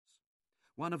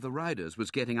One of the riders was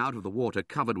getting out of the water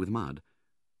covered with mud.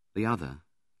 The other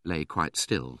lay quite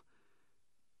still.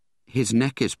 "His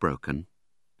neck is broken,"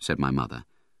 said my mother.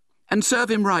 "And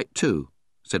serve him right, too,"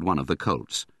 said one of the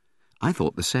colts. I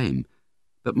thought the same,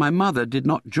 but my mother did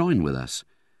not join with us.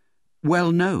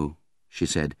 "Well, no," she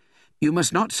said, "you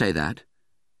must not say that.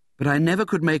 But I never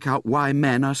could make out why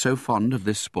men are so fond of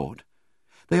this sport.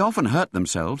 They often hurt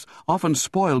themselves, often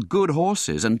spoil good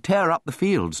horses and tear up the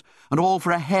fields, and all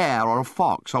for a hare or a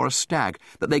fox or a stag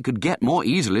that they could get more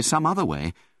easily some other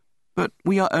way. But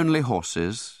we are only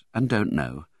horses and don't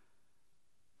know."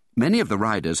 Many of the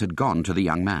riders had gone to the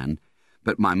young man,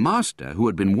 but my master, who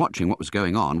had been watching what was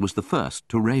going on, was the first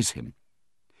to raise him.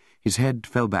 His head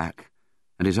fell back,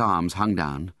 and his arms hung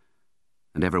down,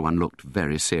 and everyone looked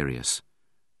very serious.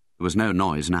 There was no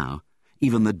noise now.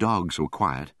 Even the dogs were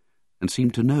quiet, and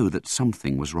seemed to know that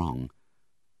something was wrong.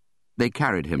 They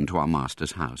carried him to our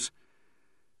master's house.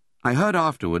 I heard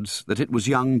afterwards that it was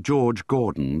young George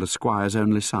Gordon, the squire's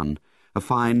only son, a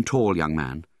fine, tall young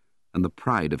man, and the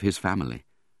pride of his family.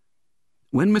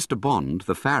 When Mr. Bond,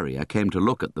 the farrier, came to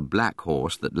look at the black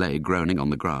horse that lay groaning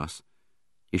on the grass,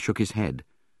 he shook his head.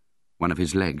 One of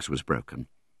his legs was broken.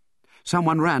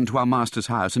 Someone ran to our master's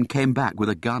house and came back with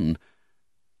a gun.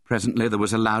 Presently there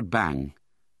was a loud bang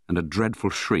and a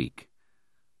dreadful shriek,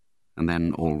 and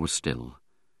then all was still.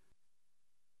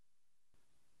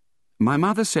 My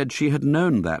mother said she had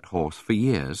known that horse for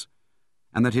years,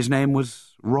 and that his name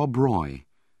was Rob Roy.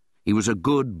 He was a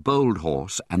good, bold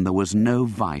horse, and there was no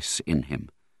vice in him.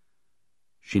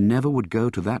 She never would go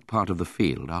to that part of the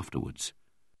field afterwards.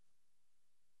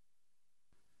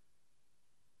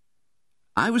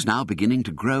 I was now beginning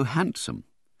to grow handsome.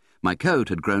 My coat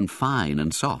had grown fine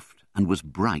and soft, and was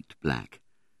bright black.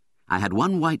 I had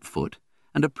one white foot,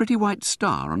 and a pretty white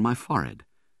star on my forehead.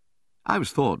 I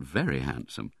was thought very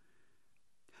handsome.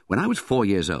 When I was 4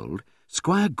 years old,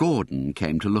 Squire Gordon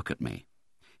came to look at me.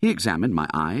 He examined my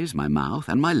eyes, my mouth,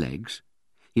 and my legs.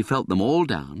 He felt them all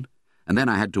down, and then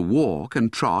I had to walk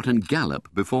and trot and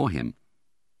gallop before him.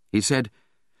 He said,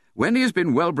 "When he has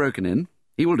been well broken in,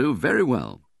 he will do very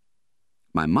well."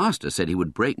 My master said he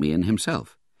would break me in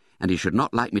himself, and he should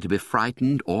not like me to be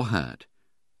frightened or hurt,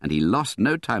 and he lost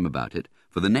no time about it,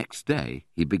 for the next day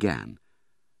he began.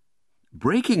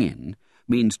 Breaking in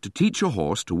means to teach your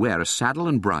horse to wear a saddle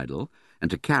and bridle,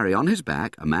 and to carry on his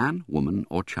back a man, woman,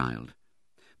 or child.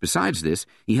 Besides this,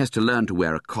 he has to learn to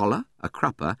wear a collar, a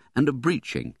crupper, and a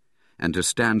breeching, and to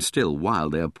stand still while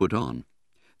they are put on.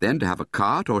 Then to have a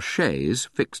cart or chaise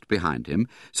fixed behind him,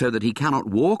 so that he cannot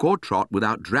walk or trot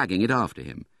without dragging it after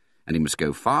him, and he must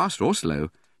go fast or slow,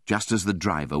 just as the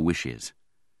driver wishes.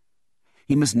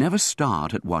 He must never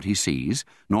start at what he sees,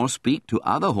 nor speak to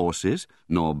other horses,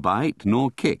 nor bite, nor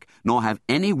kick, nor have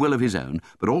any will of his own,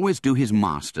 but always do his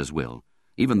master's will,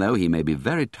 even though he may be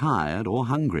very tired or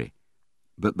hungry.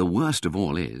 But the worst of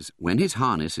all is, when his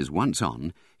harness is once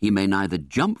on, he may neither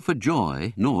jump for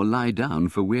joy nor lie down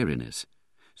for weariness.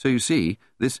 So you see,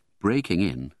 this breaking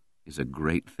in is a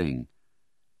great thing.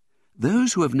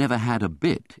 Those who have never had a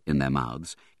bit in their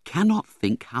mouths cannot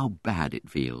think how bad it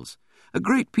feels. A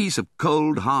great piece of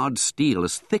cold, hard steel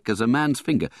as thick as a man's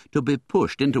finger to be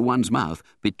pushed into one's mouth,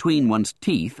 between one's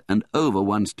teeth and over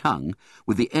one's tongue,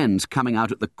 with the ends coming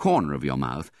out at the corner of your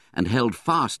mouth and held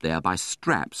fast there by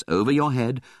straps over your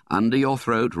head, under your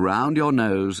throat, round your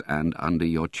nose and under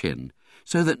your chin,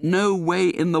 so that no way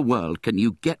in the world can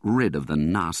you get rid of the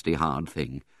nasty hard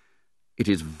thing. It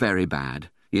is very bad.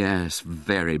 Yes,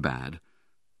 very bad.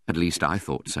 At least I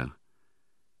thought so.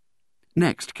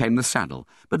 Next came the saddle,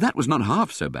 but that was not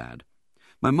half so bad.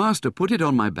 My master put it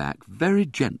on my back very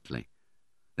gently.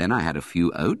 Then I had a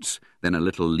few oats, then a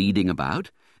little leading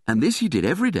about, and this he did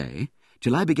every day,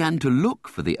 till I began to look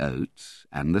for the oats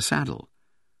and the saddle.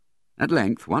 At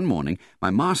length, one morning, my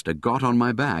master got on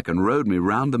my back and rode me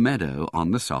round the meadow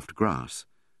on the soft grass.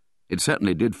 It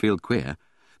certainly did feel queer,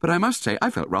 but I must say I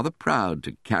felt rather proud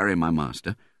to carry my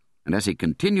master, and as he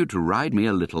continued to ride me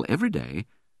a little every day,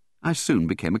 I soon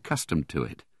became accustomed to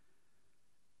it.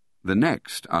 The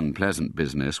next unpleasant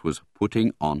business was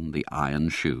putting on the iron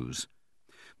shoes.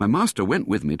 My master went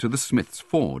with me to the smith's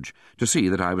forge to see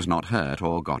that I was not hurt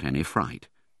or got any fright.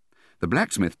 The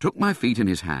blacksmith took my feet in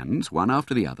his hands, one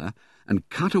after the other, and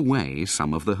cut away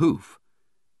some of the hoof.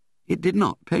 It did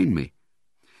not pain me.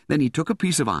 Then he took a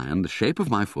piece of iron the shape of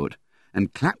my foot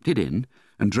and clapped it in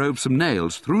and drove some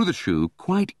nails through the shoe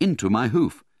quite into my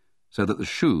hoof, so that the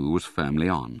shoe was firmly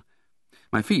on.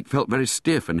 My feet felt very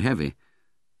stiff and heavy,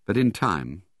 but in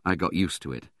time I got used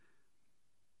to it.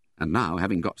 And now,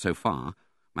 having got so far,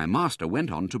 my master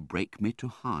went on to break me to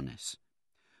harness.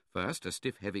 First, a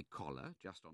stiff, heavy collar just on